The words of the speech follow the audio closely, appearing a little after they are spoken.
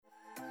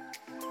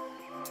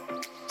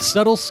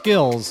Subtle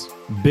skills,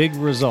 big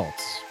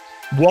results.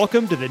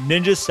 Welcome to the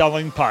Ninja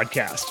Selling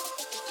Podcast.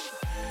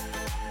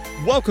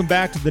 Welcome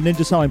back to the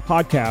Ninja Selling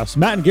Podcast.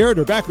 Matt and Garrett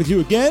are back with you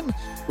again.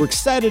 We're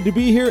excited to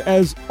be here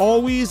as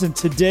always, and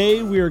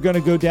today we are going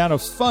to go down a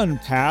fun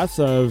path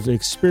of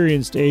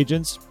experienced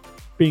agents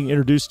being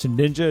introduced to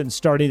Ninja and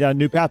starting down a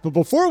new path. But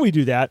before we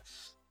do that,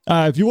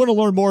 if you want to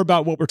learn more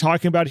about what we're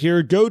talking about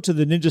here, go to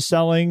the Ninja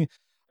Selling,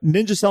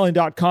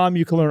 ninjaselling.com.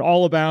 You can learn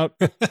all about,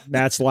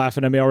 Matt's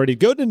laughing at me already.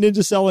 Go to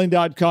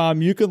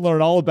ninjaselling.com. You can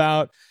learn all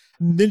about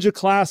Ninja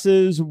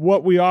classes,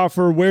 what we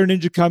offer, where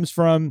Ninja comes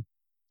from.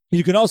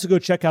 You can also go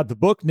check out the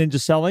book, Ninja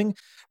Selling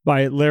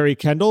by Larry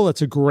Kendall.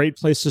 That's a great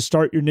place to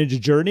start your Ninja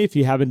journey if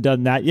you haven't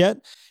done that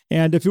yet.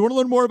 And if you want to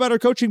learn more about our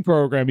coaching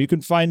program, you can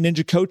find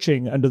Ninja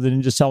Coaching under the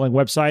Ninja Selling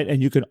website.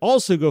 And you can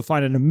also go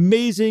find an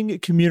amazing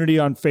community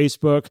on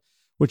Facebook,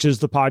 which is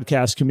the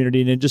podcast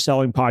community, Ninja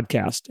Selling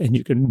Podcast. And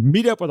you can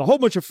meet up with a whole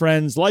bunch of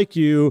friends like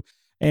you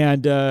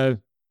and,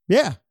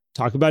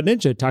 talk about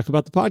Ninja, talk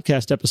about the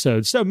podcast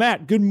episodes. So,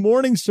 Matt, good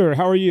morning, sir.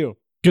 How are you?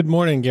 Good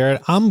morning,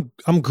 Garrett. I'm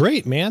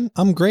great, man.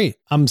 I'm great.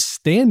 I'm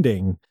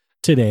standing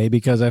today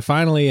because I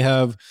finally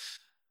have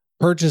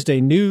purchased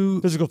a new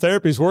physical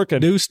therapy's working.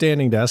 New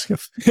standing desk.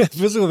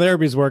 Physical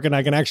therapy's working.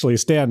 I can actually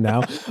stand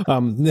now.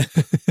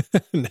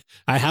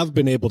 I have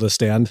been able to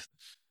stand.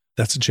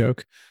 That's a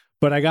joke.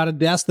 But I got a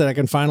desk that I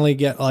can finally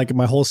get like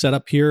my whole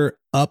setup here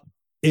up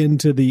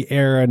into the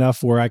air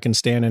enough where I can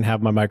stand and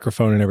have my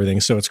microphone and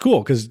everything. So it's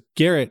cool because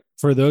Garrett,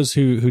 for those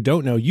who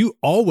don't know, you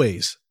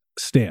always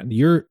stand.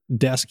 Your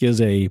desk is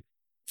a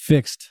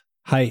fixed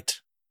height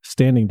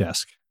standing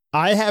desk.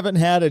 I haven't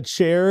had a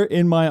chair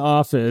in my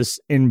office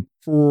in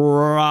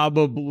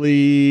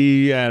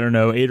probably,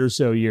 8 or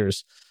so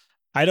years.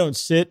 I don't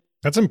sit.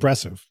 That's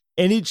impressive.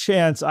 Any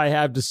chance I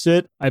have to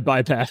sit, I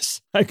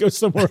bypass. I go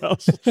somewhere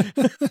else.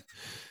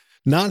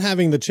 Not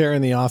having the chair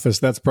in the office,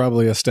 that's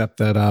probably a step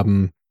that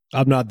I'm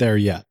not there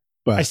yet.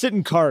 But I sit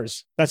in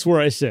cars. That's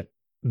where I sit.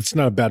 It's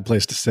not a bad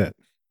place to sit.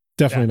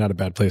 Definitely not a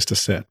bad place to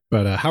sit.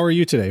 But how are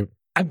you today?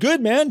 I'm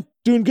good, man.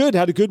 Doing good.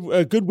 Had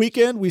a good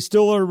weekend. We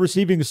still are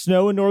receiving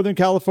snow in Northern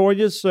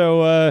California.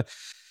 So,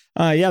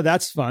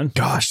 that's fun.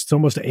 Gosh, it's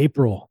almost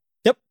April.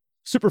 Yep.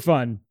 Super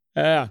fun.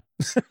 I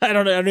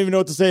don't even know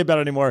what to say about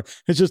it anymore.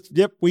 It's just,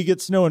 we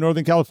get snow in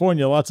Northern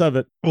California, lots of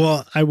it.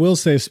 Well, I will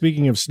say,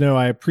 speaking of snow,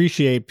 I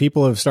appreciate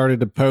people have started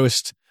to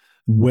post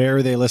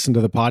where they listen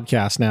to the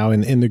podcast now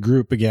in the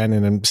group again.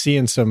 And I'm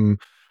seeing some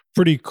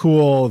pretty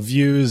cool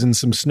views and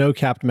some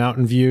snow-capped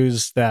mountain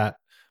views that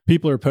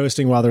people are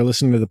posting while they're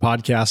listening to the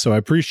podcast. So I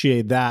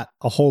appreciate that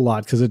a whole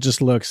lot because it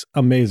just looks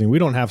amazing. We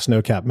don't have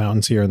snow-capped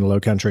mountains here in the low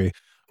country.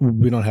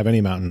 We don't have any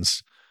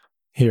mountains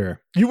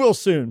here. You will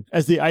soon.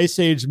 As the ice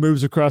age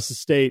moves across the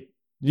state,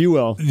 you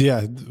will.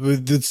 Yeah,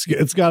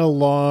 it's got a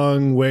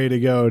long way to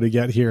go to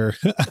get here.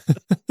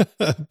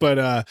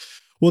 But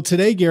well,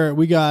 today, Garrett,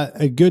 we got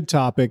a good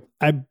topic.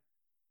 I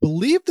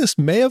believe this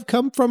may have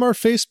come from our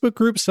Facebook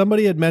group.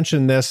 Somebody had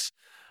mentioned this.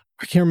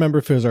 I can't remember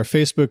if it was our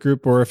Facebook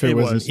group or if it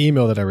was an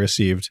email that I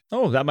received.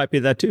 Oh, that might be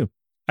that too.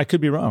 I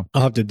could be wrong.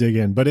 I'll have to dig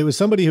in. But it was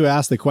somebody who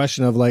asked the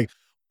question of like,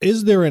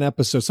 is there an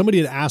episode? Somebody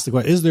had asked the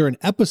question, is there an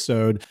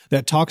episode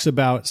that talks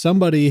about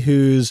somebody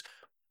who's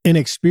an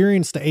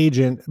experienced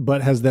agent,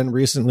 but has then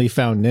recently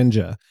found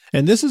Ninja?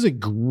 And this is a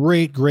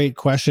great, great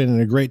question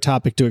and a great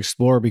topic to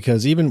explore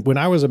because even when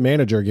I was a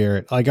manager,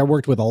 Garrett, like I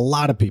worked with a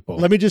lot of people.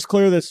 Let me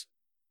clear this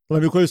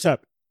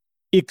up.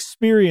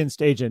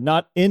 Experienced agent,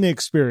 not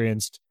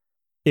inexperienced.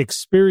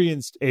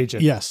 Experienced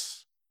agent.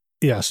 Yes.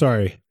 Yeah,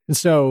 sorry. And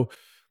so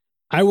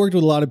I worked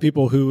with a lot of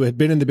people who had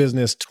been in the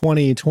business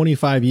 20,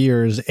 25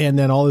 years. And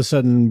then all of a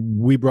sudden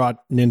we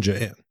brought Ninja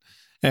in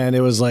and it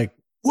was like,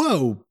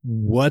 whoa,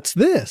 what's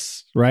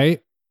this?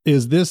 Right?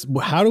 Is this,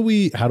 how do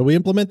we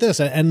implement this?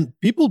 And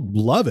people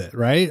love it,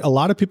 right? A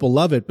lot of people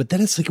love it, but then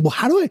it's like, well,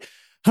 how do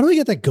I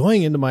get that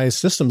going into my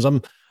systems?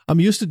 I'm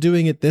used to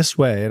doing it this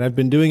way. And I've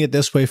been doing it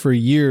this way for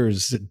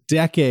years,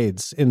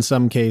 decades in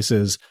some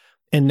cases.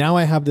 And now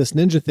I have this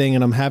Ninja thing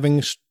and I'm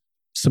having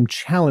some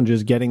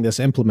challenges getting this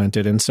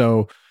implemented. And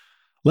so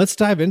let's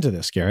dive into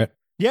this, Garrett.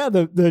 Yeah,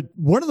 the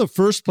one of the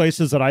first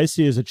places that I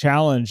see as a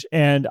challenge,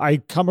 and I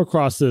come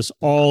across this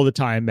all the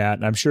time, Matt,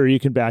 and I'm sure you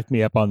can back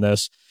me up on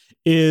this,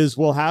 is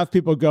we'll have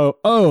people go,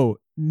 oh,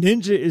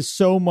 Ninja is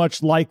so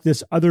much like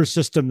this other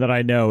system that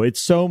I know.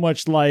 It's so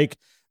much like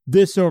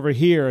this over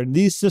here. And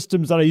these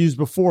systems that I used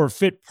before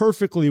fit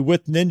perfectly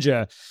with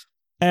Ninja.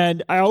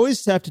 And I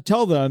always have to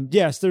tell them,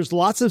 yes, there's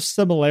lots of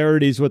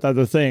similarities with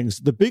other things.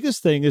 The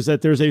biggest thing is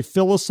that there's a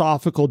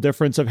philosophical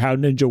difference of how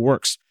Ninja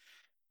works.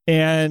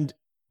 And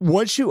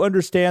once you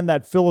understand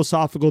that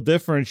philosophical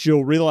difference,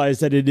 you'll realize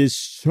that it is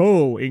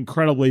so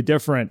incredibly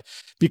different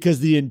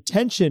because the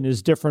intention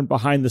is different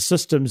behind the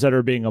systems that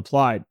are being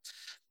applied.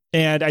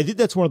 And I think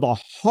that's one of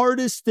the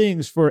hardest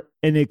things for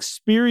an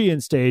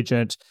experienced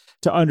agent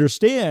to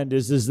understand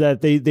is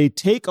that they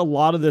take a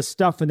lot of this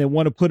stuff and they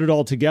want to put it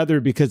all together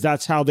because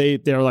that's how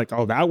they're like,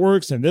 oh, that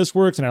works and this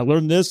works. And I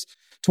learned this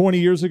 20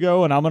 years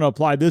ago, and I'm going to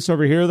apply this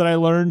over here that I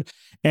learned.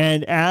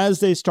 And as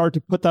they start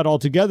to put that all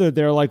together,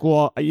 they're like,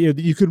 well,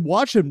 you could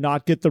watch them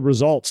not get the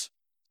results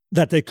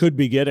that they could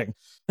be getting.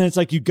 And it's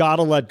like, you got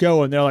to let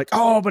go. And they're like,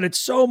 oh, but it's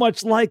so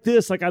much like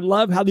this. Like, I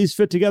love how these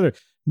fit together.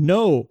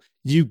 No,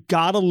 you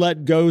got to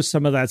let go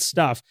some of that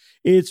stuff.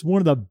 It's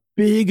one of the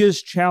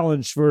biggest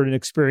challenge for an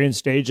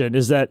experienced agent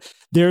is that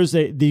there's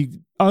the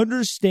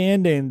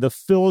understanding the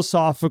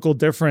philosophical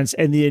difference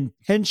and the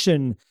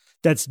intention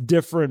that's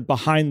different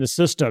behind the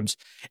systems.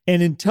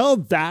 And until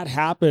that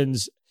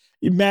happens,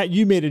 Matt,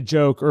 you made a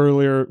joke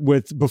earlier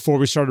before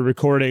we started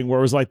recording where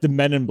it was like the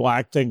Men in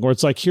Black thing where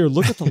it's like, here,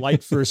 look at the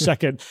light for a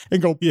second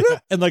and go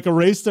and like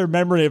erase their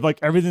memory of like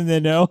everything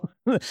they know.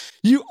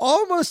 You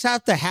almost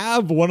have to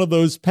have one of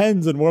those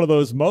pens in one of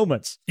those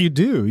moments. You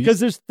do. Because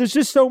there's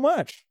just so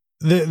much.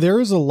 There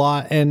is a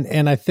lot.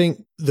 And I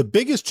think the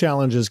biggest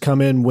challenges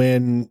come in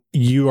when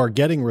you are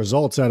getting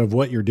results out of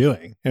what you're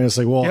doing. And it's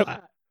like,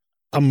 well,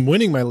 I'm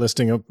winning my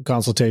listing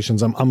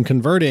consultations. I'm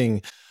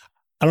converting.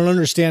 I don't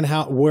understand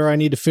where I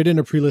need to fit in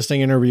a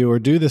pre-listing interview or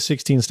do the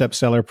 16-step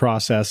seller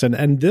process.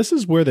 And this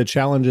is where the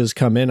challenges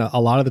come in a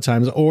lot of the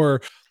times.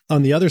 Or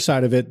on the other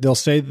side of it, they'll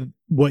say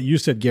what you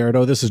said, Garrett,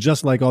 oh, this is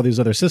just like all these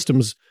other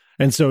systems.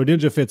 And so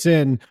Ninja fits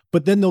in,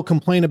 but then they'll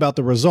complain about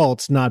the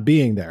results not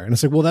being there. And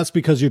it's like, well, that's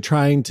because you're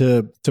trying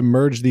to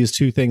merge these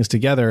two things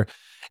together.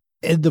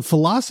 And the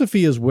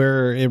philosophy is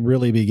where it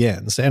really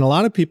begins. And a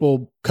lot of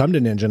people come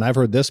to Ninja, and I've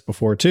heard this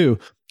before too.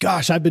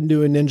 Gosh, I've been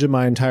doing Ninja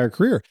my entire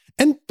career.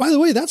 And by the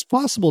way, that's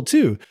possible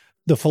too.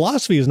 The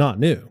philosophy is not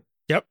new.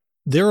 Yep.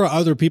 There are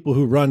other people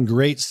who run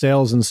great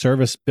sales and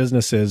service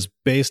businesses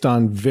based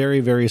on very,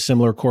 very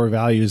similar core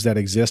values that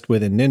exist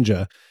within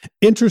Ninja.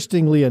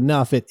 Interestingly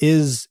enough, it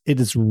is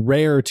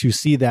rare to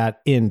see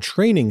that in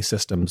training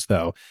systems,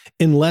 though,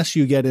 unless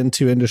you get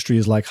into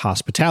industries like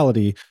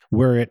hospitality,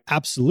 where it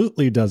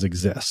absolutely does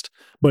exist.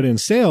 But in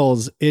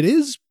sales, it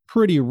is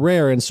pretty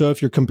rare. And so if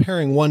you're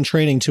comparing one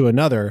training to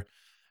another,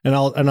 and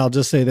I'll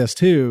just say this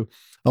too,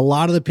 a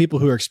lot of the people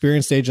who are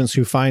experienced agents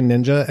who find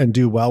Ninja and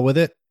do well with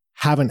it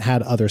haven't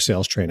had other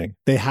sales training.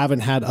 They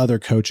haven't had other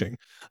coaching.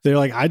 They're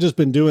like, I just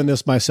been doing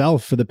this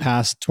myself for the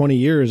past 20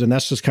 years. And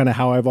that's just kind of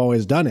how I've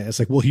always done it. It's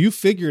like, well, you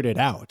figured it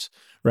out,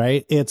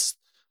 right? It's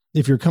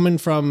if you're coming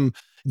from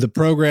the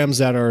programs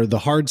that are the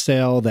hard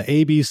sale, the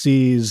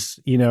ABCs,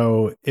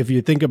 if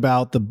you think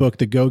about the book,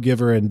 The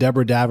Go-Giver and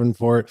Deborah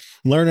Davenport,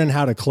 learning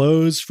how to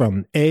close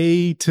from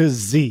A to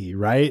Z,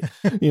 right?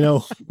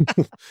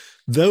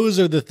 Those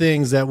are the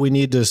things that we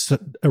need to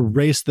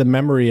erase the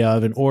memory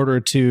of in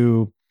order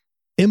to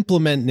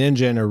implement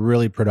Ninja in a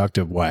really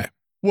productive way.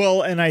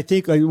 Well, and I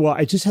think,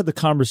 I just had the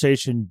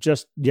conversation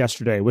just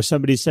yesterday with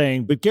somebody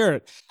saying, but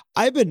Garrett,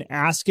 I've been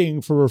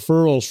asking for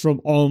referrals from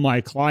all my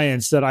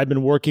clients that I've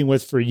been working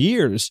with for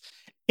years,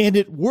 and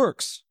it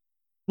works.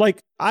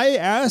 Like, I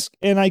ask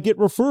and I get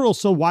referrals.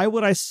 So why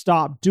would I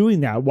stop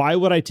doing that? Why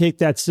would I take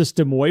that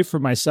system away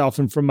from myself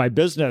and from my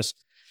business?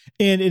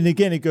 And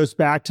again, it goes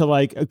back to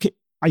like, okay,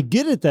 I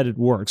get it that it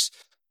works.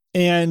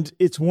 And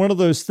it's one of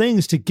those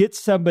things to get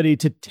somebody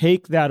to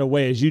take that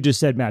away, as you just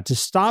said, Matt, to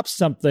stop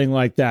something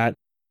like that,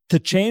 to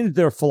change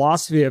their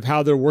philosophy of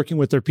how they're working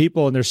with their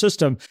people and their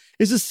system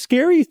is a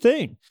scary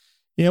thing.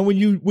 When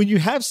you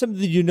have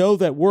something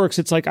that works,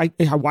 it's like,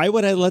 why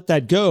would I let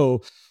that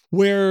go?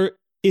 Where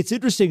it's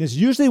interesting is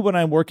usually when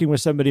I'm working with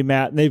somebody,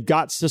 Matt, and they've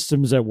got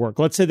systems that work.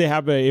 Let's say they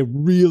have a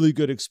really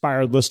good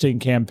expired listing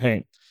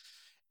campaign,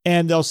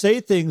 and they'll say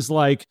things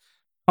like,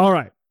 all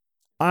right,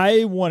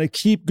 I want to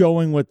keep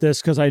going with this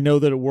because I know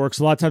that it works.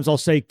 A lot of times I'll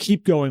say,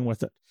 keep going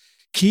with it.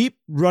 Keep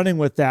running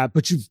with that,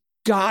 but you've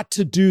got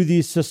to do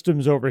these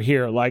systems over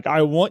here. Like,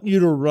 I want you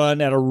to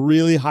run at a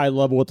really high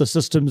level with the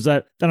systems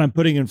that I'm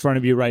putting in front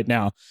of you right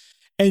now.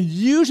 And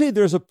usually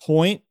there's a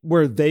point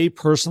where they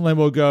personally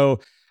will go,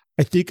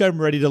 I think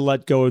I'm ready to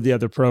let go of the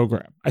other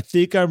program. I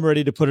think I'm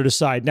ready to put it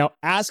aside. Now,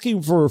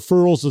 asking for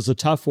referrals is a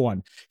tough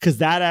one because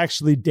that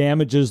actually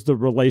damages the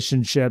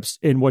relationships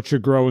in what you're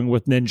growing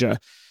with Ninja.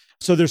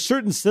 So there's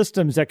certain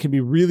systems that can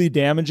be really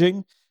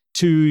damaging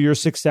to your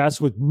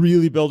success with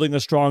really building a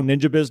strong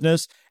Ninja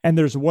business. And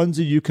there's ones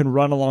that you can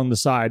run along the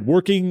side.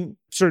 Working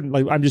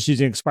certainly, I'm just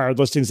using expired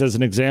listings as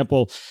an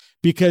example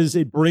because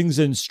it brings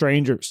in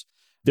strangers.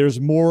 There's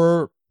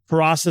more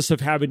process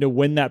of having to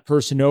win that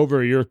person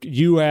over.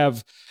 You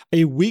have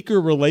a weaker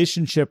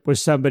relationship with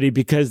somebody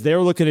because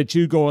they're looking at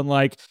you going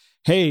like,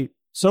 hey,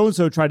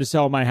 so-and-so tried to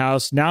sell my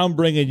house. Now I'm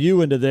bringing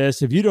you into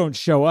this. If you don't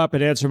show up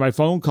and answer my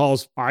phone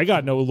calls, I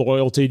got no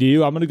loyalty to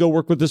you. I'm going to go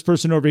work with this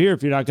person over here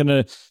if you're not going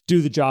to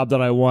do the job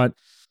that I want.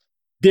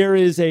 There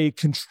is a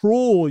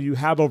control you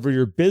have over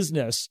your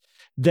business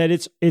that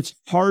it's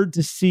hard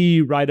to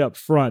see right up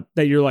front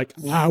that you're like,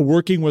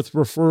 working with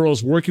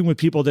referrals, working with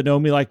people that know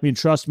me, like me, and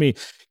trust me,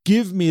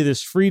 give me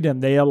this freedom.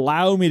 They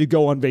allow me to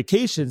go on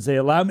vacations. They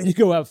allow me to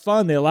go have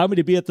fun. They allow me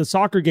to be at the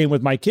soccer game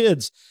with my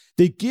kids.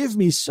 They give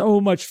me so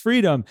much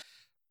freedom.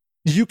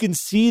 You can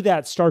see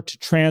that start to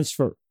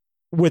transfer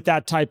with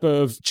that type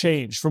of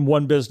change from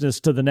one business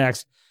to the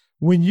next.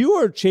 when you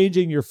are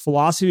changing your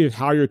philosophy of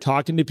how you're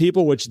talking to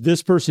people, which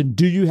this person,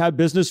 do you have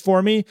business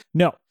for me?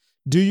 No.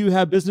 Do you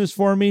have business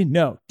for me?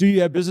 No. Do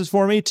you have business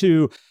for me?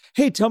 To,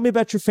 hey, tell me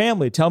about your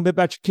family. Tell me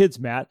about your kids,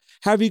 Matt.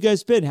 How have you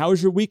guys been? How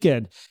was your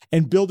weekend?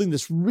 And building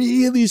this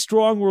really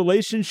strong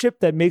relationship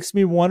that makes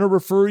me want to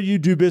refer you,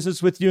 do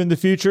business with you in the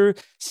future,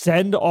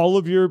 send all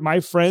of my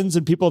friends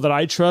and people that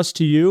I trust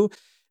to you.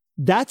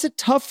 That's a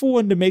tough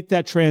one to make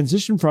that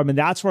transition from. And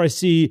that's where I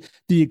see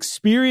the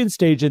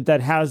experienced agent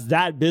that has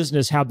that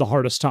business have the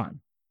hardest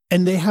time.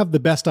 And they have the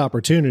best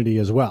opportunity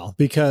as well,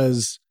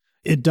 because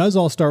it does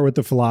all start with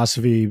the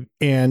philosophy.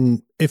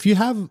 And if you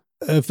have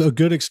a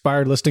good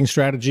expired listing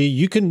strategy,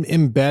 you can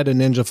embed a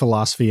ninja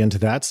philosophy into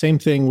that. Same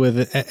thing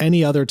with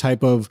any other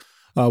type of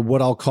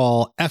what I'll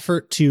call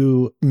effort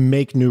to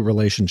make new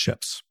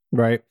relationships,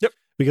 right? Yep.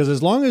 Because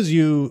as long as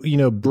you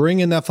bring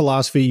in that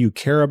philosophy, you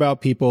care about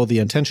people, the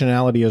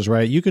intentionality is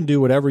right, you can do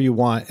whatever you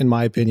want, in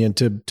my opinion,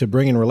 to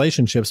bring in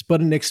relationships.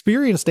 But an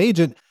experienced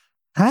agent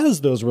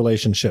has those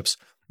relationships.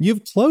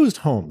 You've closed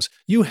homes.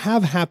 You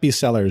have happy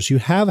sellers. You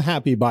have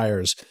happy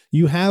buyers.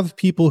 You have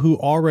people who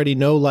already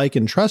know, like,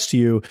 and trust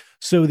you.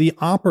 So the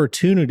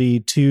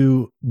opportunity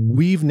to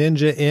weave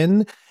ninja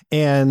in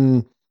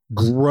and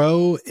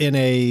grow in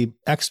a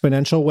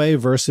exponential way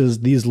versus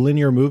these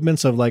linear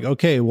movements of like,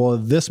 okay, well,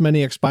 this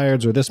many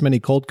expireds or this many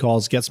cold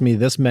calls gets me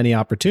this many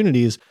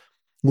opportunities.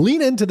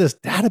 Lean into this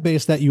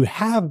database that you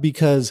have,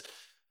 because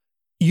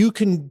you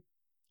can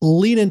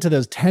lean into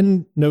those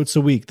 10 notes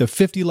a week, the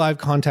 50 live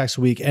contacts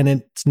a week. And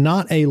it's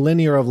not a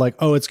linear of like,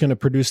 oh, it's going to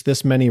produce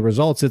this many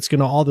results. It's going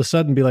to all of a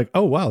sudden be like,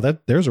 oh, wow,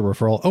 there's a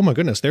referral. Oh my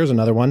goodness, there's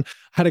another one. I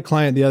had a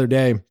client the other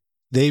day.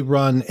 They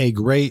run a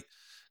great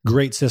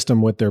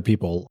system with their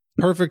people.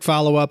 Perfect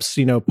follow-ups,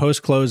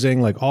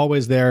 post-closing, like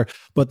always there.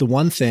 But the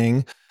one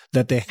thing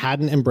that they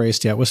hadn't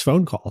embraced yet was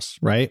phone calls,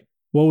 right?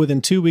 Well,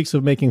 within 2 weeks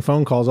of making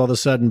phone calls, all of a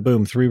sudden,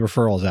 boom, 3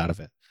 referrals out of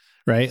it,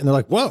 right? And they're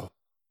like, whoa,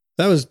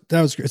 that was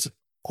great. It's,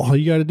 all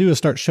you got to do is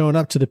start showing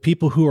up to the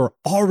people who are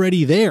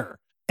already there.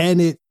 And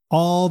it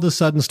all of a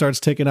sudden starts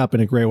ticking up in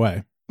a great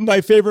way.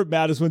 My favorite,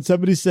 Matt, is when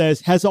somebody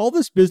says, has all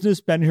this business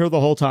been here the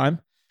whole time?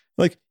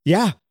 Like,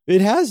 yeah,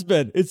 it has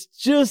been. It's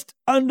just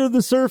under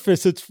the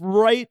surface. It's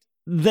right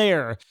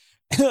there.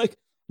 Like,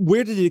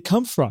 where did it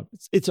come from?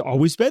 It's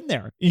always been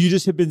there. You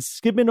just have been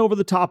skimming over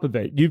the top of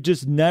it. You've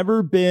just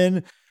never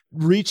been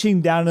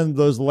reaching down into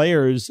those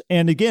layers.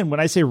 And again, when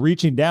I say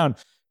reaching down,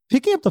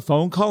 picking up the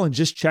phone call and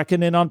just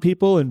checking in on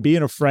people and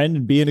being a friend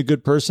and being a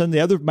good person.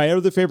 My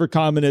other favorite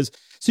comment is,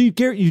 so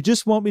Garrett, you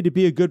just want me to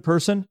be a good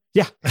person?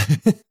 Yeah.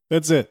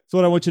 That's it. That's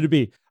what I want you to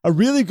be. A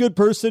really good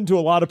person to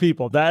a lot of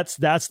people. That's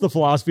the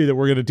philosophy that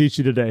we're going to teach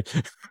you today.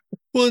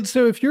 Well, and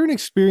so if you're an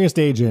experienced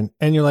agent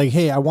and you're like,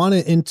 hey, I want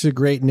to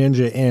integrate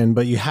Ninja in,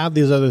 but you have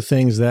these other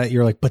things that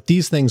you're like, but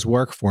these things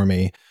work for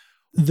me.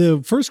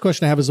 The first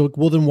question I have is, like,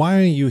 well, then why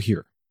are you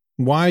here?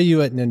 Why are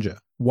you at Ninja?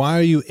 Why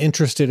are you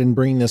interested in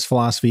bringing this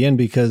philosophy in?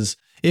 Because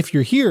if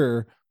you're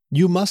here,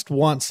 you must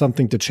want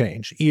something to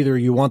change. Either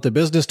you want the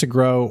business to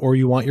grow or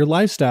you want your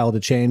lifestyle to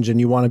change and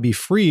you want to be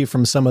free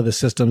from some of the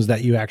systems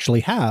that you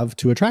actually have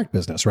to attract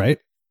business, right?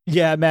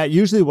 Yeah, Matt,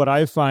 usually what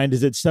I find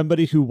is it's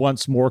somebody who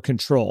wants more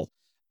control.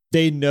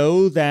 They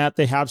know that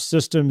they have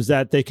systems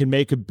that they can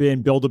make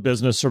and build a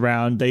business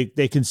around.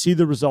 They can see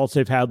the results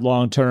they've had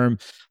long term.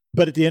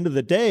 But at the end of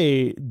the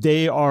day,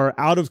 they are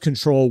out of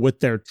control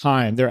with their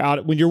time. They're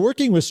out. When you're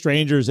working with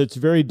strangers, it's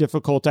very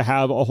difficult to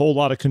have a whole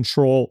lot of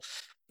control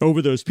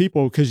over those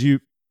people because you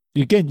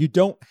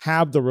don't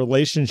have the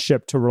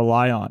relationship to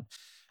rely on.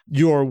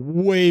 You're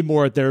way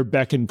more at their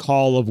beck and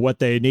call of what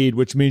they need,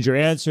 which means you're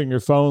answering your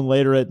phone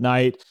later at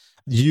night.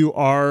 You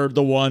are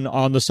the one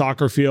on the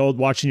soccer field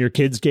watching your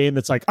kids' game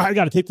that's like, I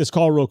got to take this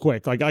call real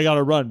quick. Like, I got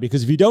to run,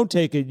 because if you don't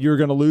take it, you're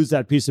going to lose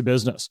that piece of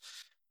business.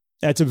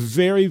 That's a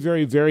very,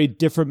 very, very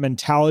different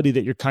mentality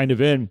that you're kind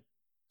of in.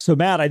 So,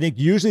 Matt, I think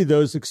usually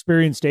those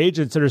experienced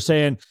agents that are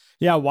saying,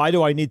 yeah, why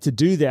do I need to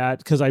do that?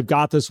 Because I've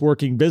got this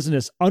working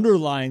business.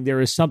 Underlying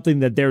there is something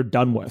that they're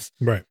done with.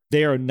 Right.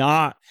 They are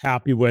not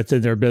happy with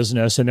in their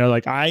business. And they're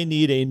like, I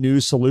need a new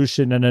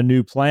solution and a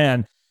new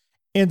plan.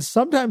 And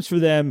sometimes for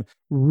them,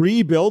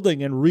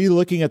 rebuilding and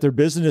re-looking at their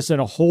business in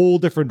a whole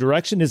different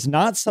direction is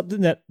not something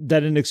that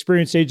an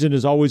experienced agent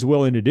is always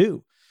willing to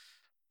do.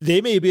 They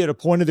may be at a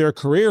point of their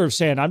career of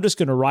saying, I'm just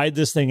going to ride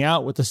this thing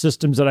out with the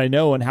systems that I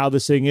know and how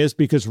this thing is,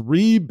 because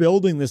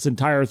rebuilding this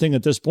entire thing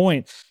at this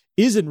point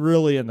isn't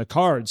really in the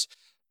cards.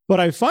 But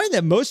I find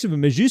that most of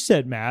them, as you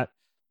said, Matt,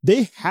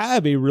 they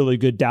have a really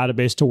good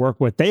database to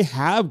work with. They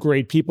have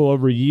great people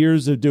over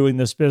years of doing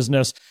this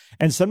business.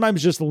 And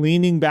sometimes just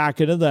leaning back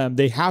into them,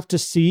 they have to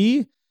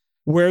see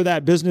where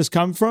that business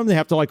come from. They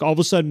have to all of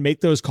a sudden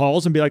make those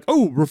calls and be like,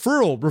 oh,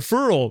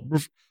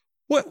 referral.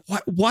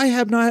 Why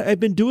have I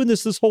been doing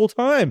this whole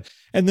time?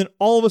 And then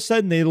all of a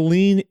sudden they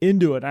lean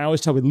into it. I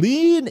always tell them,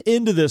 lean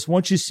into this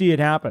once you see it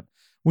happen.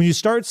 When you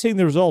start seeing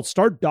the results,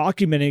 start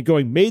documenting,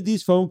 going, made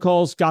these phone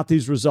calls, got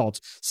these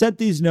results, sent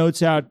these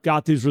notes out,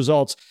 got these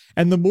results.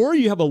 And the more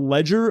you have a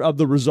ledger of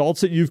the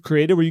results that you've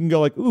created where you can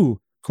go like,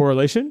 ooh,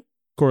 correlation.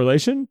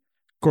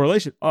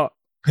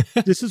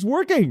 this is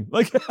working.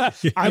 Like,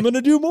 I'm going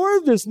to do more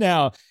of this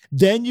now.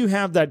 Then you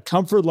have that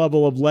comfort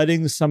level of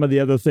letting some of the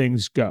other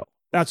things go.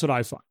 That's what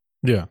I find.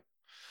 Yeah,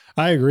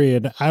 I agree.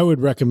 And I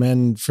would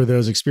recommend for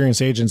those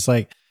experienced agents,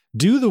 like,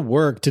 do the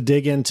work to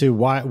dig into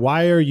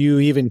why are you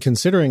even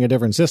considering a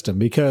different system?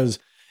 Because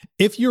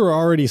if you're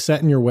already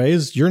set in your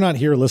ways, you're not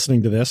here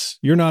listening to this.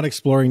 You're not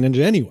exploring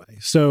Ninja anyway.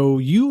 So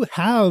you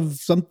have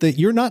something,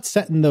 you're not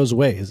set in those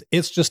ways.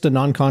 It's just a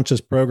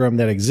non-conscious program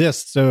that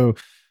exists. So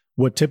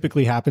what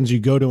typically happens, you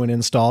go to an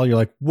install, you're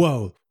like,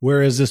 whoa,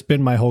 where has this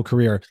been my whole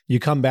career? You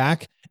come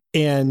back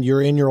and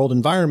you're in your old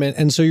environment.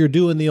 And so you're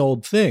doing the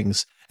old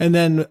things. And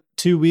then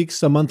 2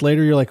 weeks, a month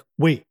later, you're like,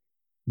 wait,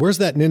 where's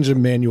that Ninja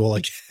manual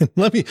again?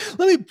 let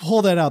me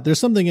pull that out. There's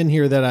something in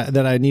here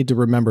that I need to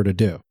remember to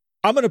do.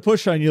 I'm going to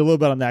push on you a little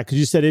bit on that, because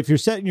you said if you're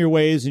set in your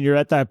ways and you're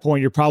at that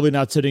point, you're probably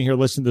not sitting here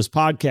listening to this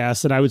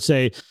podcast. And I would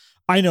say,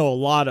 I know a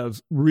lot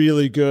of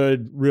really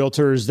good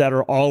realtors that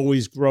are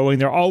always growing.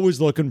 They're always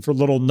looking for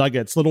little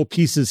nuggets, little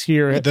pieces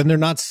here. But then they're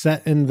not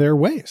set in their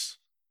ways.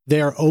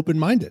 They are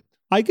open-minded.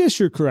 I guess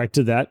you're correct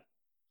to that.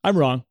 I'm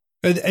wrong.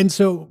 And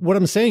so what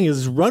I'm saying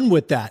is run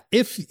with that.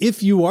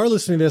 If you are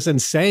listening to this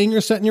and saying you're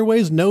set in your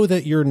ways, know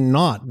that you're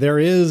not. There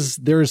is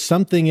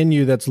something in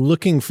you that's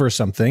looking for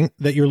something,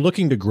 that you're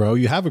looking to grow.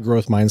 You have a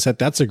growth mindset.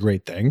 That's a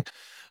great thing.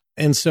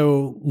 And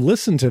so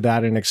listen to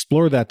that and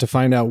explore that to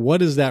find out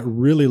what is that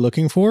really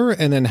looking for.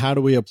 And then how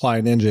do we apply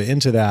Ninja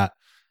into that?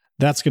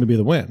 That's going to be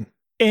the win.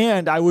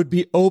 And I would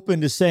be open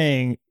to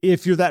saying,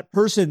 if you're that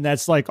person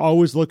that's like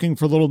always looking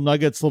for little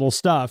nuggets, little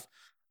stuff,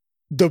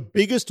 the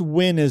biggest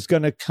win is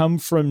going to come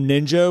from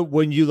Ninja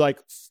when you like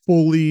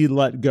fully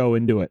let go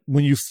and do it.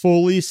 When you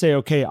fully say,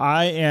 okay,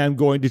 I am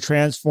going to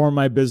transform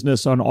my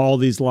business on all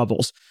these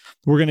levels.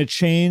 We're going to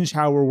change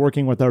how we're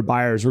working with our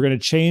buyers. We're going to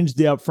change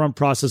the upfront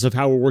process of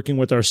how we're working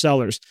with our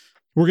sellers.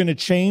 We're going to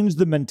change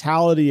the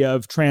mentality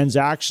of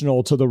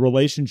transactional to the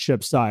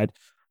relationship side.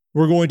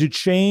 We're going to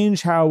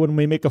change how when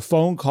we make a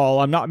phone call,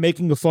 I'm not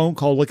making a phone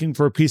call looking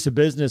for a piece of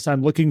business.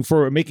 I'm looking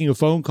for making a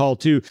phone call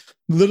to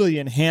literally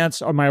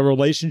enhance my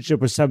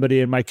relationship with somebody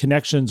and my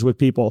connections with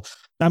people.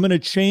 I'm going to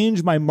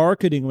change my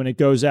marketing when it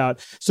goes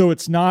out. So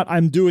it's not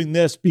I'm doing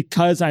this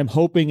because I'm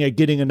hoping at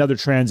getting another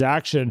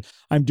transaction.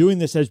 I'm doing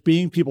this as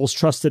being people's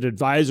trusted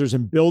advisors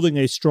and building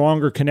a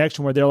stronger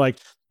connection where they're like,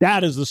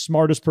 that is the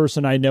smartest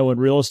person I know in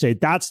real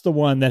estate. That's the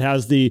one that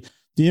has the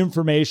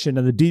information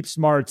and the deep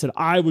smarts that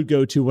I would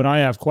go to when I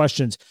have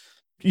questions.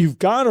 You've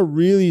got to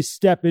really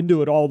step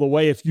into it all the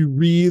way if you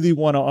really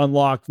want to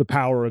unlock the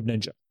power of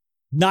Ninja,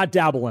 not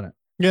dabble in it.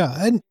 Yeah.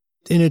 And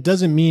it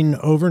doesn't mean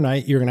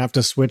overnight you're going to have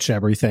to switch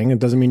everything. It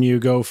doesn't mean you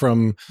go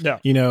from,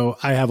 I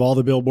have all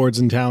the billboards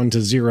in town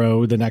to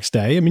zero the next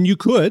day. I mean, you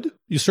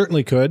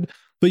certainly could,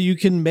 but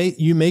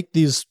you make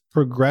these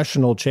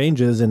progressional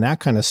changes and that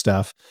kind of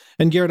stuff.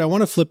 And Garrett, I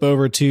want to flip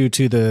over to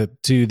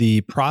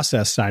the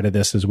process side of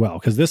this as well,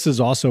 because this is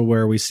also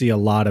where we see a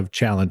lot of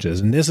challenges.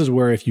 And this is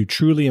where if you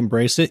truly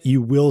embrace it,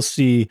 you will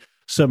see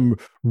some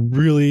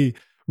really,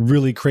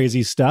 really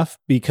crazy stuff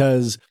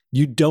because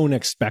you don't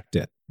expect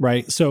it,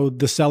 right? So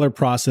the seller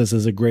process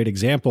is a great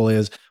example.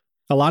 Is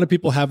a lot of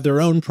people have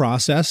their own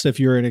process if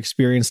you're an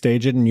experienced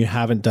agent and you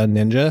haven't done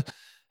Ninja,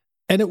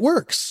 and it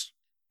works.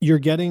 You're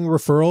getting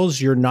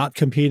referrals, you're not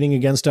competing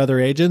against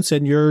other agents,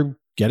 and you're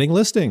getting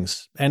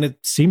listings. And it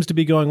seems to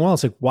be going well.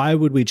 It's like, why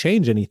would we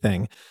change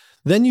anything?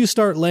 Then you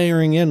start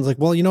layering in, like,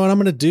 well, you know what? I'm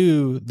going to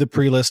do the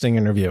pre-listing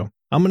interview.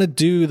 I'm going to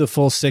do the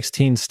full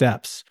 16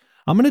 steps.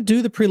 I'm going to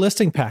do the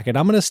pre-listing packet.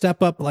 I'm going to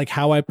step up like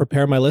how I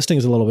prepare my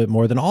listings a little bit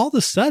more. Then all of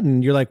a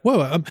sudden, you're like,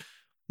 whoa,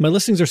 my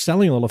listings are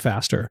selling a little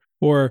faster.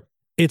 Or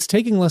it's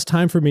taking less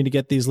time for me to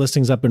get these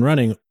listings up and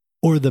running.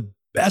 Or the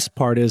best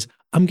part is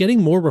I'm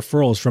getting more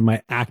referrals from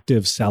my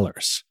active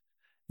sellers.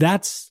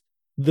 That's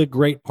the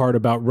great part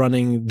about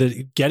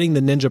getting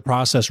the Ninja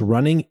process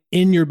running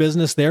in your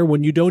business there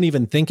when you don't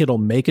even think it'll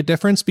make a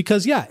difference.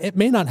 Because it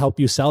may not help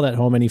you sell that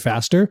home any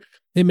faster.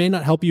 It may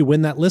not help you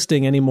win that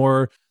listing any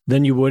more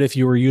than you would if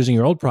you were using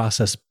your old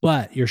process,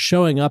 but you're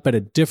showing up at a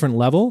different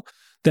level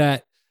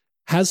that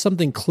has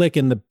something click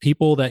in the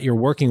people that you're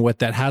working with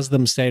that has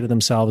them say to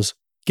themselves,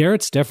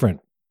 Garrett's different.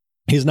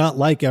 He's not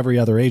like every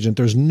other agent.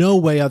 There's no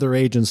way other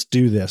agents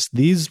do this.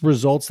 These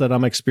results that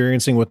I'm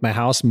experiencing with my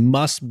house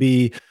must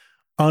be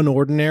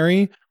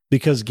unordinary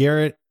because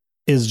Garrett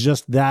is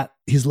just that.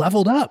 He's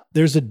leveled up.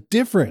 There's a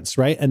difference,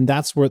 right? And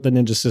that's where the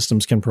Ninja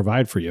systems can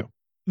provide for you.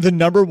 The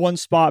number one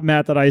spot,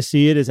 Matt, that I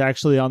see it is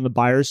actually on the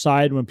buyer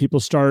side when people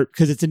start,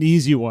 because it's an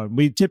easy one.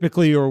 We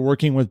typically are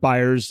working with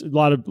buyers. A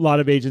lot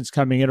of agents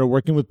coming in are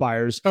working with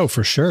buyers. Oh,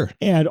 for sure.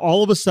 And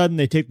all of a sudden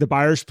they take the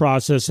buyer's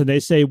process and they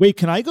say, wait,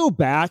 can I go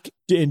back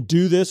and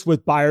do this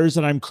with buyers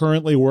that I'm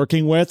currently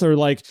working with? Or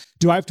like,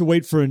 do I have to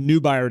wait for a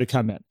new buyer to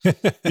come in?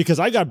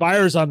 Because I got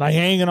buyers I'm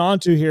hanging on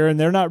to here and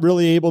they're not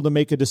really able to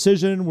make a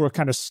decision. We're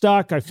kind of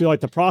stuck. I feel like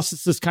the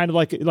process is kind of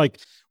like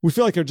we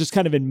feel like they're just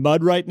kind of in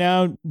mud right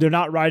now. They're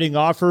not writing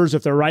offers.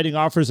 If they're writing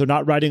offers, they're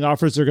not writing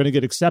offers. They're going to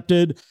get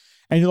accepted.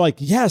 And you're like,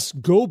 yes,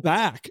 go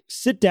back,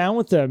 sit down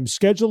with them,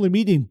 schedule a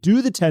meeting,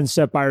 do the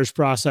 10-step buyer's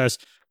process.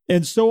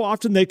 And so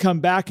often they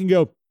come back and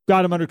go,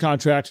 got him under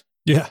contract.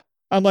 Yeah.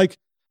 I'm like,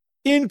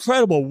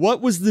 incredible.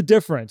 What was the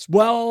difference?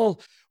 Well,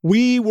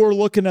 we were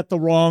looking at the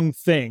wrong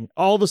thing.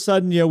 All of a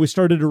sudden, we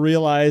started to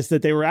realize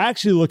that they were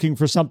actually looking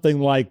for something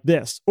like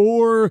this,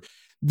 or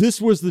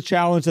this was the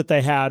challenge that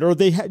they had, or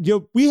they had,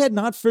 we had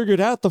not figured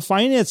out the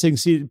financing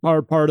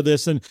part of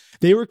this. And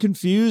they were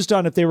confused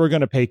on if they were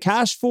going to pay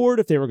cash for it,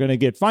 if they were going to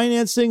get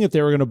financing, if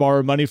they were going to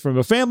borrow money from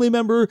a family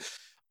member.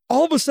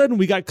 All of a sudden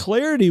we got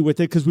clarity with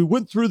it because we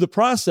went through the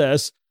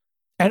process,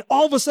 and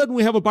all of a sudden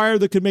we have a buyer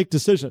that could make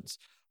decisions.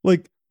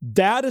 Like,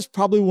 that is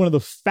probably one of the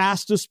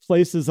fastest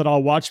places that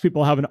I'll watch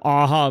people have an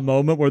aha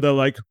moment where they're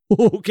like,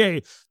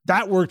 okay,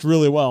 that worked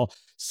really well.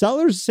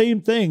 Sellers, same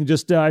thing.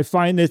 Just I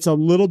find it's a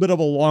little bit of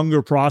a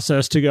longer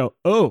process to go,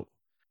 oh,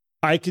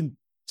 I can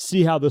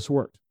see how this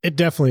worked. It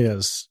definitely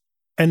is.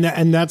 And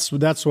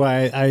that's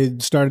why I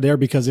started there,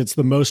 because it's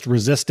the most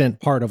resistant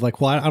part of like,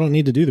 well, I don't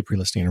need to do the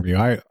pre-listing interview.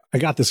 I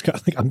got this.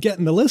 Like, I'm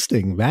getting the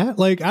listing, Matt.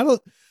 Like, I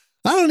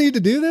don't need to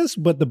do this.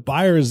 But the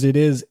buyers, it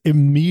is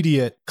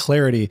immediate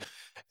clarity.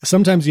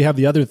 Sometimes you have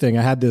the other thing.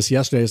 I had this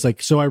yesterday. It's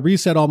like, so I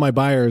reset all my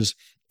buyers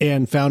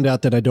and found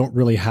out that I don't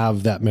really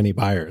have that many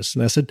buyers.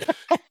 And I said,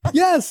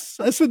 yes.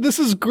 I said, this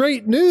is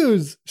great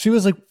news. She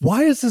was like,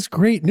 why is this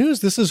great news?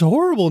 This is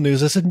horrible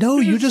news. I said, no,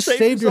 you just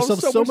saved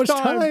yourself so much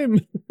time.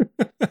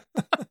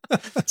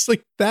 It's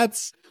like,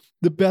 that's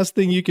the best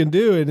thing you can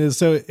do. And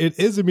it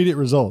is immediate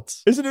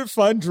results. Isn't it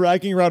fun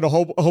dragging around a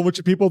whole bunch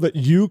of people that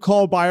you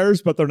call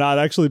buyers, but they're not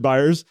actually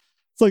buyers?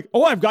 It's like,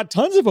 oh, I've got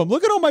tons of them.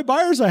 Look at all my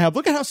buyers I have.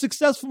 Look at how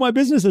successful my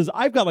business is.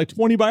 I've got like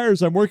 20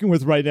 buyers I'm working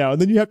with right now.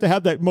 And then you have to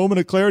have that moment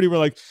of clarity where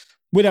like,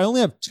 wait, I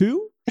only have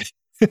 2?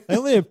 I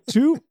only have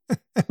 2?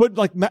 But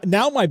like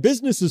now my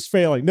business is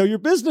failing. No, your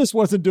business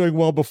wasn't doing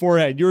well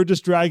beforehand. You were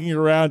just dragging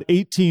around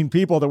 18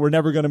 people that were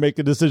never going to make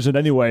a decision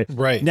anyway.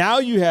 Right. Now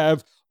you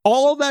have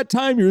all that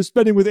time you're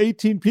spending with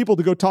 18 people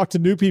to go talk to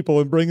new people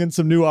and bring in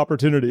some new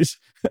opportunities.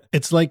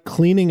 It's like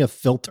cleaning a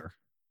filter.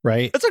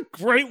 Right. That's a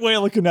great way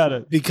of looking at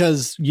it,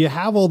 because you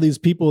have all these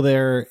people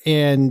there,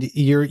 and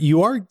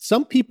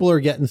some people are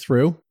getting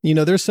through.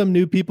 There's some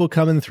new people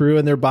coming through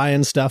and they're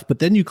buying stuff, but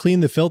then you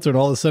clean the filter and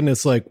all of a sudden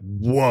it's like,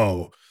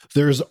 whoa,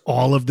 there's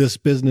all of this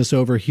business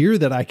over here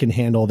that I can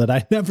handle that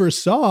I never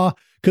saw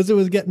because it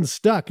was getting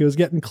stuck. It was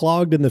getting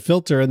clogged in the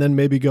filter, and then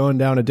maybe going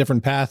down a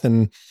different path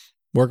and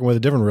working with a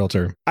different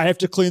realtor. I have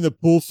to clean the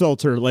pool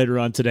filter later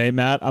on today,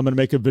 Matt. I'm going to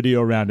make a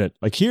video around it.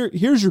 Like,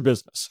 here's your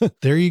business.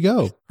 There you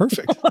go.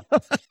 Perfect.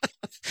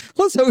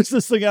 Let's hose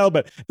this thing out.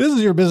 But this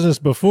is your business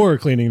before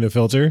cleaning the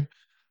filter.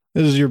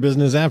 This is your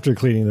business after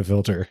cleaning the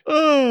filter.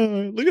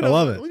 Look at I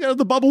love it. Look at how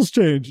the bubbles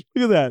change.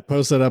 Look at that.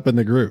 Post it up in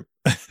the group,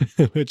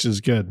 which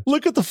is good.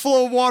 Look at the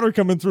flow of water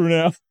coming through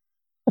now.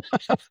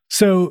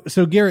 So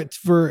Garrett,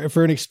 for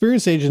an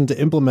experienced agent to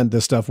implement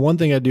this stuff, one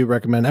thing I do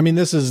recommend, I mean,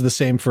 this is the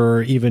same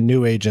for even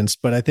new agents,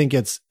 but I think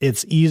it's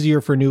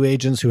easier for new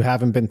agents who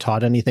haven't been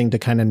taught anything to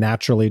kind of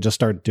naturally just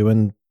start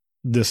doing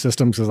the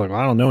systems, because like, well,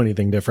 I don't know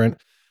anything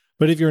different.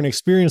 But if you're an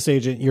experienced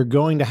agent, you're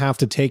going to have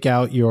to take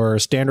out your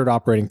standard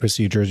operating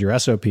procedures, your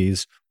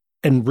SOPs,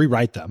 and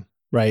rewrite them.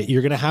 Right.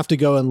 You're going to have to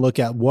go and look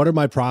at what are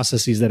my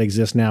processes that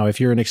exist now. If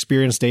you're an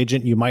experienced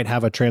agent, you might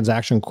have a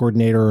transaction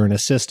coordinator or an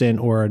assistant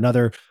or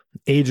another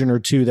agent or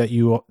two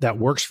that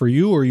works for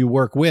you or you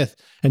work with.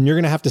 And you're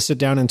going to have to sit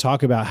down and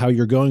talk about how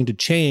you're going to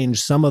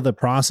change some of the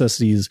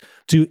processes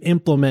to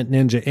implement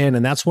Ninja in.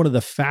 And that's one of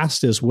the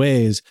fastest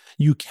ways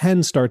you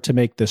can start to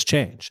make this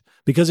change.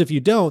 Because if you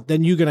don't,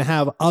 then you're going to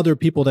have other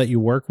people that you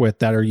work with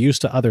that are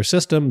used to other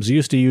systems,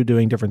 used to you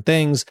doing different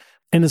things.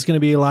 And it's going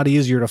to be a lot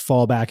easier to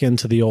fall back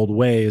into the old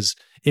ways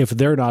if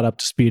they're not up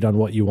to speed on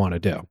what you want to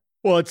do.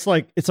 Well, it's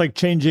like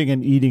changing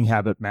an eating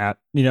habit, Matt.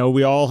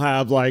 We all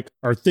have like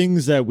our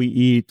things that we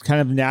eat, kind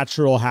of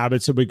natural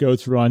habits that we go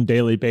through on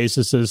daily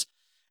basis.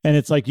 And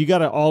it's like, you got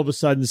to all of a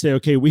sudden say,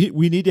 okay, we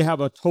need to have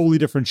a totally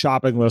different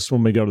shopping list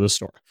when we go to the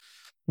store.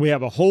 We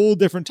have a whole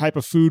different type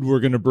of food we're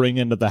going to bring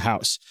into the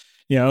house.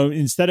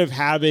 Instead of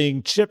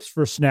having chips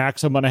for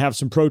snacks, I'm going to have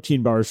some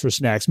protein bars for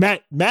snacks.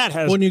 Matt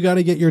has... Well, you got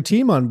to get your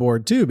team on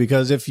board too,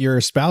 because if your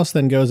spouse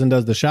then goes and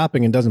does the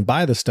shopping and doesn't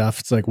buy the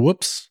stuff, it's like,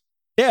 whoops.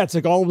 Yeah, it's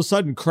like all of a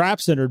sudden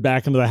crap's entered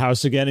back into the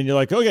house again. And you're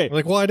like, okay.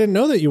 Like, well, I didn't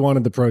know that you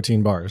wanted the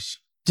protein bars.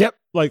 Yep.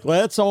 Like,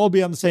 let's all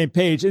be on the same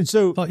page. And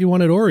so... I thought you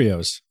wanted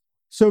Oreos.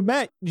 So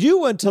Matt,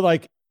 you went to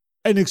like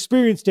an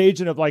experienced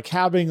agent of like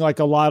having like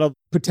a lot of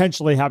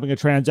potentially having a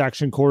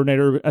transaction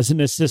coordinator as an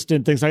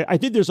assistant, things like I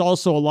think there's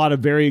also a lot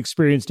of very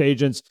experienced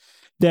agents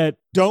that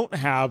don't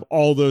have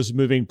all those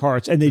moving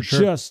parts, and they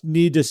just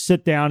need to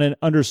sit down and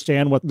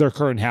understand what their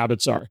current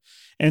habits are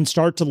and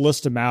start to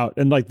list them out.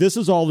 And like, this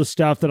is all the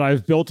stuff that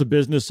I've built a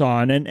business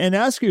on, and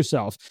ask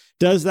yourself,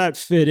 does that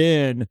fit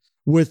in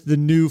with the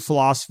new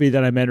philosophy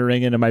that I'm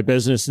entering into my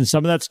business? And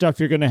some of that stuff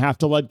you're going to have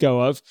to let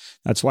go of.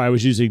 That's why I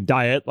was using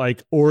diet,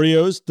 like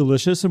Oreos,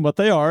 delicious in what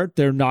they are.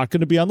 They're not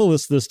going to be on the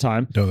list this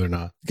time. No, they're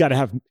not. Got to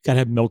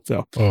have milk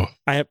though. Oh,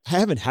 I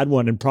haven't had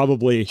one in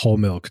probably whole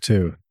milk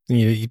too.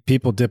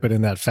 People dip it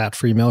in that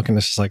fat-free milk, and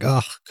it's just like,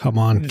 oh, come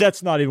on.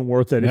 That's not even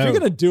worth it. No. If you're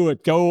going to do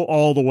it, go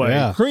all the way.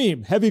 Yeah.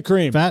 Cream, heavy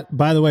cream. Fat,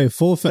 by the way,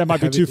 full fat. That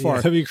might be too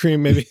far. Heavy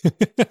cream, maybe.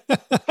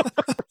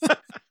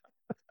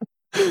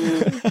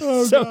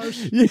 Oh, so gosh.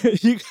 You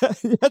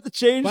have to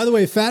change. By the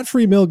way,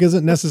 fat-free milk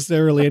isn't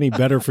necessarily any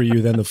better for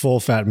you than the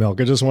full-fat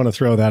milk. I just want to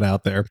throw that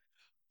out there.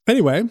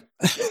 Anyway,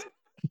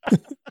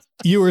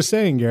 you were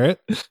saying,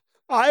 Garrett.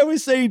 I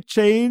always say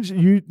change.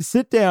 You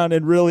sit down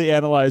and really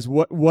analyze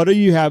what do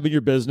you have in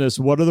your business?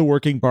 What are the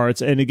working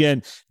parts? And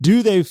again,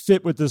 do they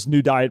fit with this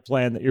new diet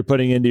plan that you're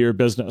putting into your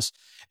business?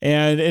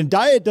 And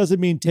diet doesn't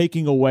mean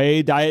taking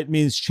away. Diet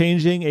means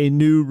changing a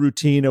new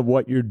routine of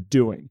what you're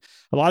doing.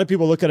 A lot of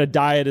people look at a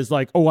diet as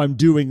like, oh, I'm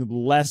doing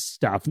less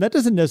stuff. And that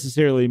doesn't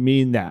necessarily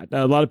mean that.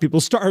 A lot of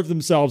people starve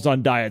themselves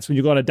on diets. When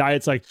you go on a diet,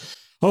 it's like,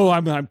 oh,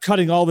 I'm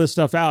cutting all this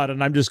stuff out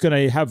and I'm just going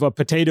to have a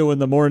potato in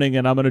the morning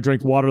and I'm going to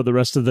drink water the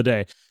rest of the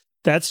day.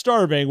 That's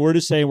starving. We're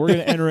just saying we're going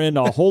to enter in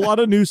a whole lot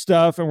of new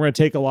stuff and we're going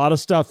to take a lot of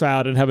stuff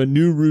out and have a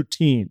new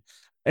routine.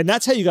 And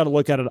that's how you got to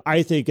look at it,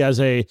 I think, as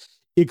a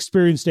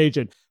experienced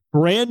agent.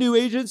 Brand new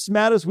agents,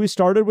 Matt, as we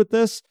started with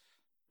this,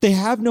 they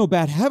have no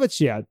bad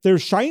habits yet. They're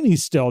shiny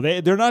still.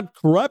 They're not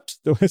corrupt.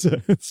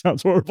 It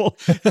sounds horrible.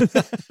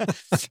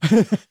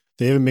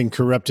 They haven't been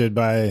corrupted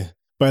by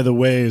the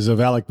ways of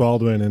Alec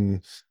Baldwin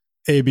and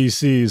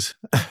ABCs.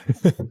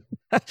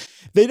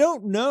 They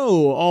don't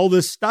know all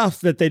this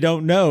stuff that they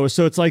don't know.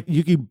 So it's like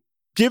you can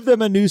give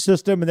them a new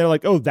system and they're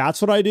like, oh,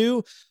 that's what I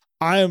do.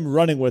 I am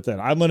running with it.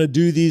 I'm going to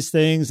do these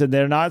things. And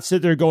they're not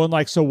sitting there going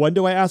like, so when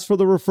do I ask for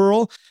the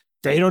referral?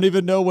 They don't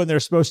even know when they're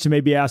supposed to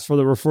maybe ask for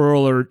the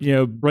referral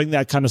or, bring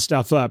that kind of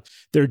stuff up.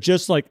 They're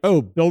just like,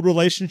 oh, build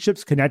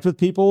relationships, connect with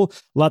people,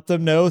 let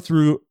them know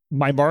through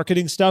my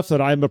marketing stuff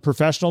that I'm a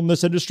professional in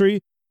this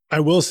industry. I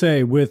will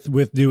say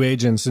with new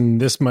agents, and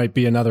this might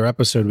be another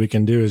episode we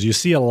can do, is you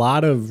see a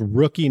lot of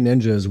rookie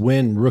ninjas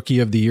win Rookie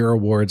of the Year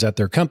awards at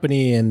their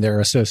company and their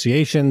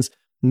associations.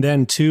 And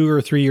then 2 or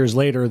 3 years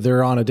later,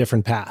 they're on a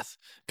different path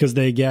because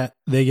they get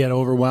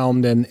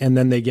overwhelmed and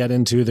then they get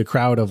into the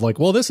crowd of like,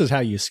 well, this is how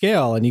you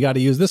scale and you got to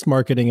use this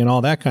marketing and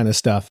all that kind of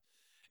stuff,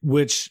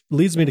 which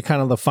leads me to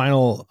kind of the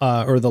final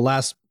or the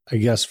last, I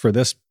guess, for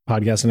this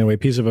podcast anyway,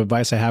 piece of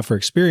advice I have for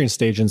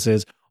experienced agents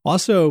is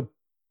also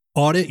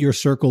audit your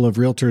circle of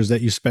realtors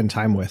that you spend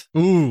time with.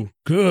 Ooh,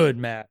 good,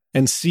 Matt.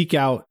 And seek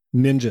out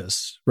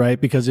ninjas, right?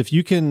 Because if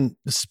you can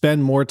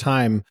spend more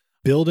time,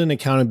 build an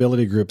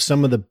accountability group.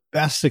 Some of the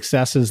best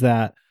successes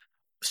that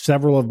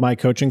several of my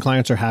coaching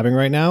clients are having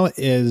right now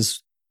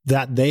is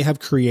that they have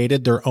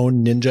created their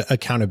own ninja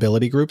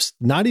accountability groups,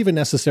 not even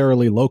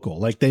necessarily local.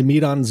 Like they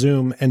meet on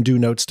Zoom and do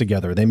notes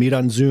together. They meet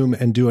on Zoom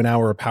and do an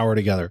hour of power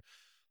together.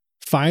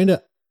 Find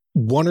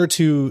 1 or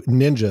 2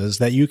 ninjas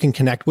that you can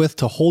connect with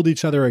to hold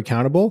each other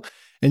accountable,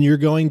 and you're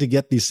going to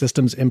get these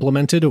systems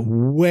implemented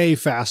way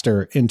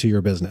faster into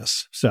your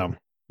business. So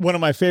one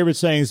of my favorite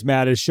sayings,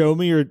 Matt, is show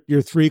me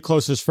your 3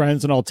 closest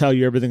friends and I'll tell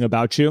you everything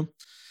about you.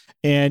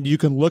 And you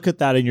can look at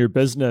that in your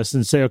business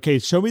and say, okay,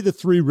 show me the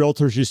 3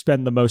 realtors you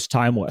spend the most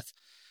time with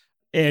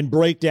and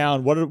break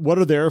down what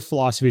are their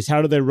philosophies?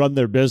 How do they run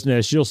their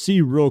business? You'll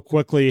see real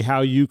quickly how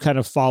you kind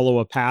of follow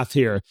a path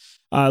here.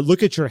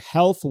 Look at your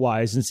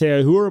health-wise and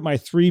say, who are my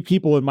 3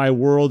 people in my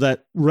world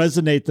that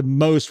resonate the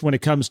most when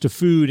it comes to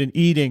food and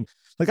eating?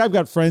 Like I've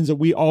got friends that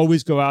we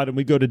always go out and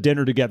we go to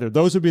dinner together.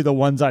 Those would be the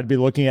ones I'd be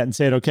looking at and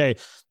saying, okay,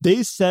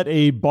 they set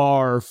a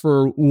bar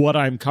for what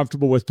I'm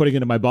comfortable with putting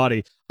into my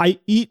body. I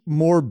eat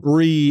more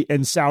brie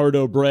and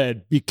sourdough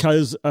bread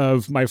because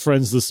of my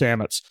friends, the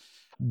Sammets.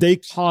 They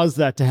cause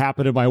that to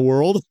happen in my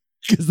world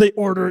because they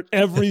order it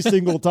every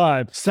single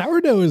time.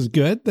 Sourdough is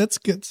good. That's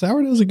good.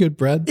 Sourdough is a good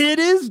bread. It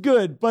is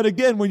good. But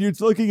again, when you're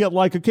looking at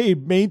like, okay,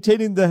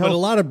 maintaining the health. But a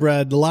lot of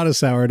bread, a lot of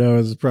sourdough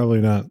is probably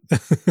not.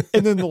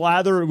 And then the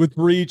lather with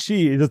brie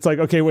cheese. It's like,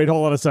 okay, wait,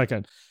 hold on a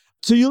second.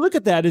 So you look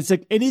at that. It's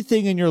like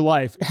anything in your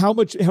life, how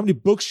many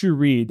books you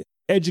read,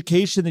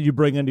 education that you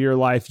bring into your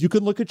life. You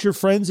can look at your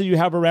friends that you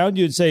have around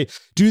you and say,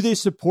 do they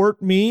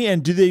support me?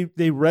 And do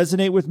they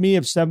resonate with me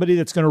of somebody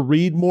that's going to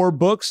read more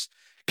books,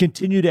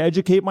 continue to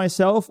educate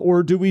myself,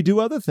 or do we do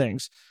other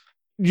things?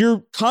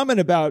 Your comment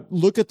about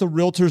look at the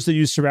realtors that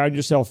you surround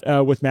yourself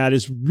with, Matt,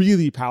 is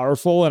really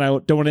powerful. And I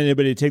don't want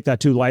anybody to take that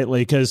too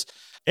lightly because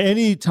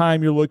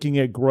anytime you're looking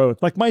at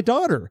growth, like my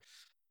daughter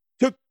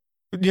took,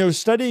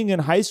 studying in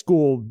high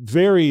school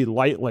very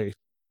lightly.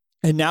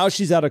 And now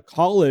she's out of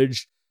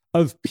college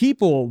of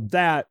people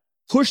that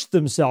push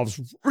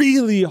themselves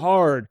really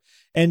hard.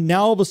 And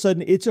now all of a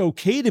sudden, it's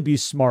okay to be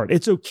smart.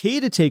 It's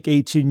okay to take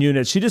 18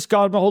 units. She just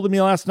got a hold of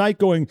me last night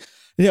going,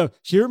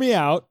 hear me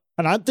out.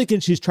 And I'm thinking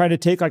she's trying to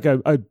take like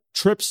a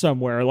trip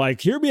somewhere. Like,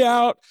 hear me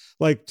out.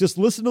 Like, just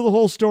listen to the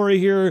whole story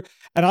here.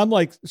 And I'm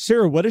like,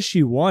 Sarah, what does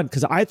she want?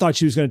 Because I thought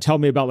she was going to tell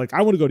me about like,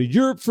 I want to go to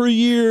Europe for a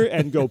year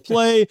and go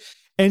play.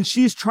 And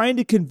she's trying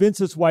to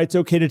convince us why it's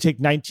okay to take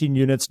 19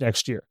 units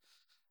next year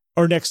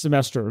or next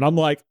semester. And I'm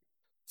like,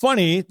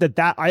 funny that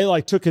I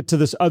like took it to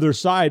this other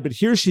side, but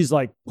here she's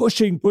like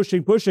pushing.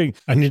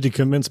 I need to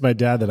convince my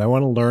dad that I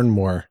want to learn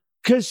more.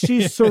 Because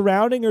she's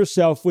surrounding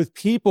herself with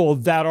people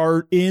that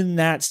are in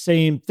that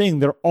same thing.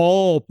 They're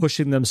all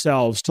pushing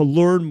themselves to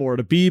learn more,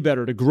 to be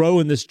better, to grow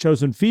in this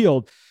chosen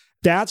field.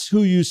 That's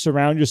who you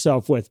surround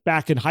yourself with.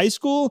 Back in high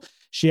school,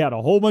 she had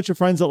a whole bunch of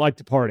friends that liked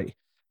to party.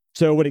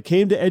 So when it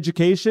came to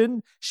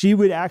education, she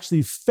would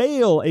actually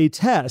fail a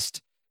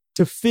test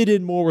to fit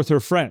in more with her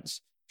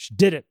friends. She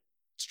did it.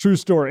 It's a true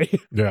story.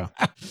 Yeah.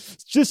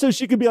 Just so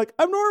she could be like,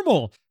 I'm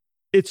normal.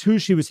 It's who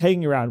she was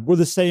hanging around. We're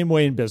the same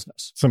way in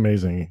business. It's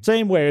amazing.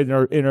 Same way in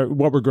our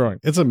what we're growing.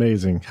 It's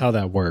amazing how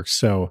that works.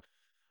 So,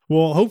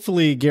 well,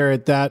 hopefully,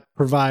 Garrett, that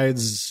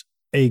provides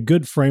a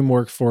good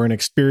framework for an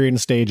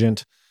experienced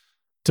agent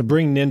to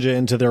bring Ninja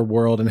into their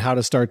world and how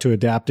to start to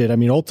adapt it. I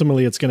mean,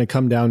 ultimately, it's going to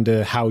come down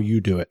to how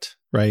you do it,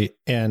 right?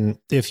 And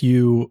if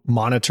you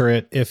monitor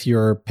it, if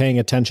you're paying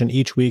attention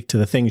each week to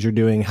the things you're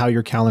doing, how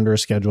your calendar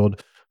is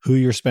scheduled, who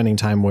you're spending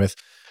time with,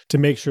 to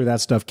make sure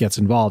that stuff gets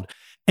involved.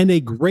 And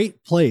a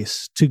great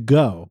place to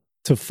go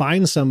to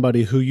find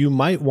somebody who you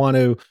might want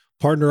to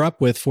partner up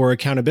with for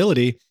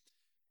accountability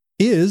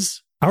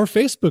is our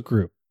Facebook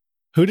group.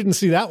 Who didn't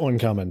see that one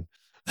coming?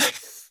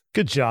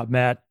 Good job,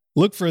 Matt.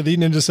 Look for the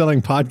Ninja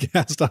Selling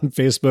Podcast on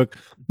Facebook.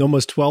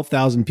 Almost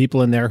 12,000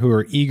 people in there who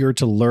are eager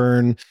to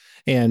learn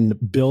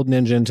and build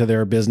Ninja into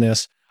their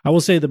business. I will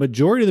say the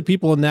majority of the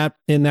people in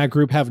that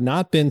group have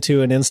not been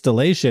to an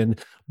installation,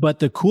 but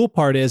the cool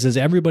part is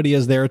everybody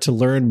is there to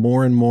learn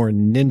more and more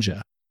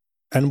Ninja.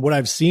 And what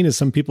I've seen is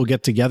some people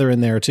get together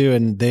in there too,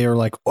 and they are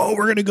like, oh,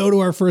 we're going to go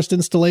to our first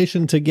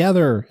installation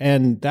together.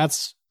 And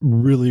that's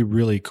really,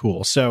 really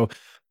cool. So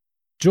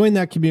join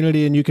that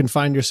community and you can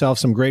find yourself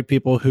some great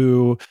people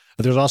who,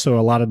 there's also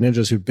a lot of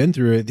ninjas who've been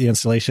through the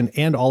installation,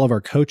 and all of our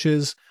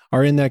coaches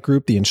are in that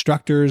group. The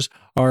instructors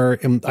are,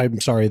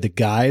 the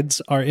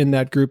guides are in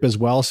that group as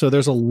well. So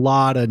there's a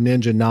lot of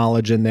ninja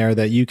knowledge in there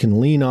that you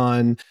can lean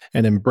on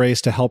and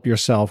embrace to help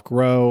yourself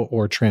grow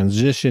or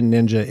transition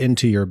ninja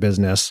into your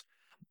business.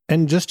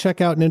 And just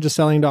check out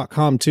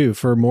ninjaselling.com too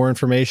for more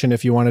information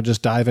if you want to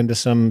just dive into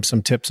some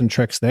tips and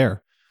tricks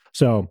there.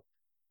 So,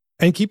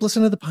 and keep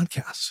listening to the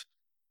podcast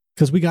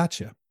because we got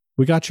you.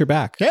 We got your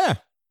back. Yeah,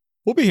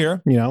 we'll be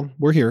here. You know,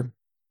 we're here.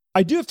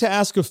 I do have to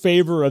ask a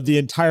favor of the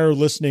entire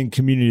listening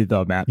community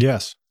though, Matt.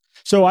 Yes.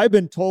 So I've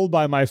been told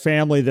by my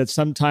family that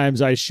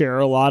sometimes I share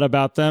a lot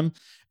about them.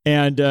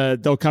 And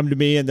they'll come to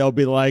me and they'll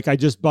be like, I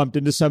just bumped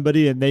into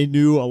somebody and they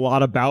knew a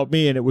lot about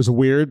me and it was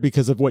weird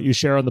because of what you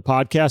share on the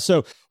podcast.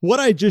 So what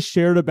I just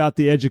shared about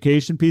the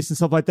education piece and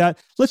stuff like that,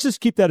 let's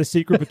just keep that a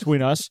secret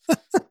between us.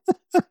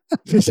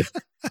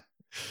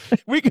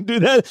 We can do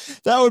that.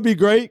 That would be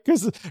great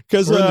because in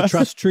the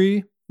trust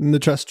tree,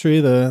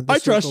 the I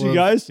trust you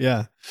guys.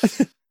 Yeah.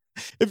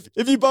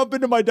 If you bump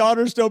into my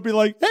daughters, don't be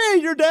like, hey,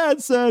 your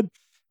dad said.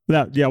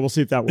 Yeah, we'll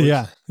see if that works.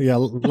 Yeah.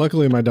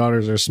 Luckily, my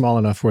daughters are small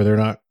enough where they're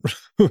not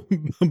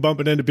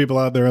bumping into people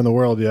out there in the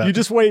world yet. You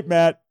just wait,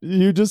 Matt.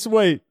 You just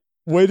wait.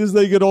 Wait as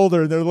they get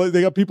older.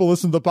 They got people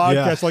listening to the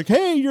podcast like,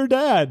 hey, your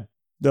dad.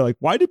 They're like,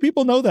 why do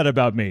people know that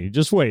about me?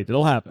 Just wait.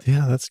 It'll happen.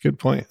 Yeah, that's a good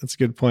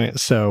point.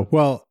 So,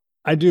 well,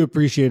 I do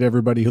appreciate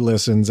everybody who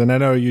listens. And I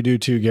know you do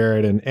too,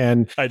 Garrett.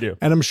 And I do.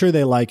 And I'm sure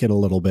they like it a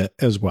little bit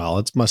as well.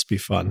 It must be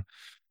fun.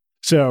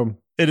 So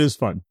it is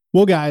fun.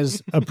 Well,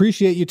 guys,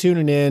 appreciate you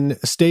tuning in.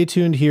 Stay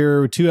tuned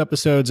here. 2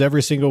 episodes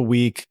every single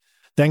week.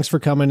 Thanks for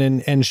coming in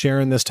and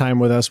sharing this time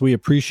with us. We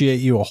appreciate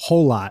you a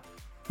whole lot,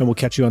 and we'll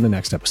catch you on the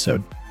next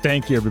episode.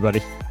 Thank you,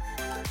 everybody.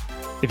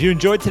 If you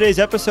enjoyed today's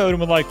episode and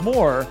would like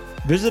more,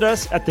 visit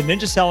us at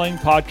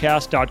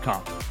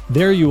theninjasellingpodcast.com.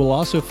 There you will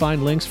also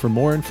find links for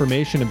more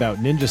information about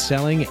ninja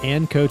selling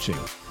and coaching.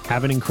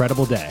 Have an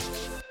incredible day.